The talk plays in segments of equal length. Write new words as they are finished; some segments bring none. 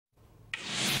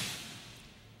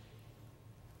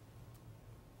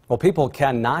Well, people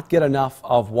cannot get enough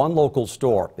of one local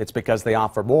store. It's because they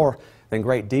offer more than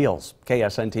great deals.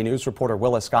 KSNT News reporter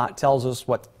Willis Scott tells us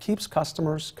what keeps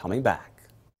customers coming back.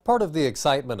 Part of the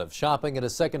excitement of shopping at a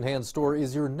secondhand store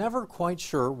is you're never quite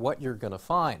sure what you're going to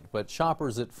find. But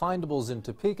shoppers at Findables in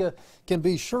Topeka can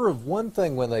be sure of one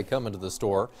thing when they come into the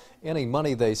store: any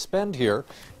money they spend here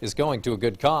is going to a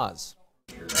good cause.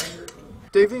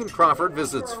 Davine Crawford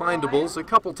visits Findables a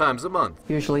couple times a month.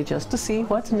 Usually just to see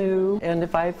what's new, and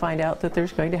if I find out that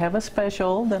there's going to have a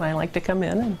special, then I like to come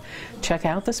in and check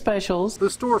out the specials. The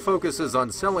store focuses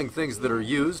on selling things that are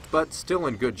used but still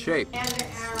in good shape,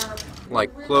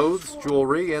 like clothes,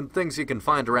 jewelry, and things you can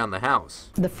find around the house.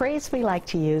 The phrase we like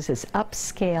to use is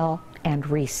upscale and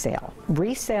resale.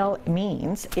 Resale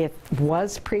means it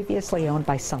was previously owned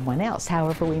by someone else.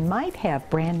 However, we might have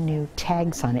brand new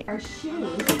tags on it.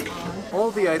 All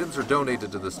the items are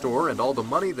donated to the store, and all the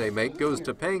money they make goes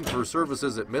to paying for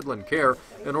services at Midland Care,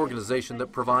 an organization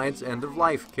that provides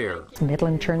end-of-life care.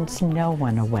 Midland turns no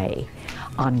one away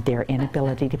on their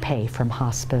inability to pay from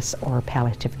hospice or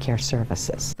palliative care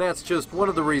services. That's just one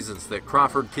of the reasons that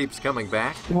Crawford keeps coming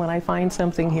back. When I find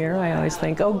something here, I always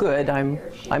think, oh good, I'm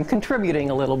contributing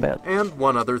a little bit. And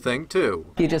one other thing too.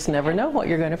 You just never know what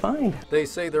you're going to find. They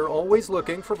say they're always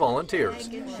looking for volunteers.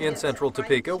 In Central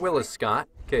Topeka, Willis Scott,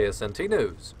 KSNT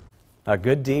News. A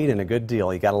good deed and a good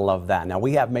deal. You got to love that. Now,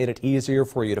 we have made it easier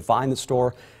for you to find the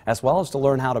store as well as to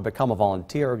learn how to become a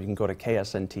volunteer. You can go to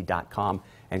ksnt.com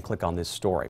and click on this story.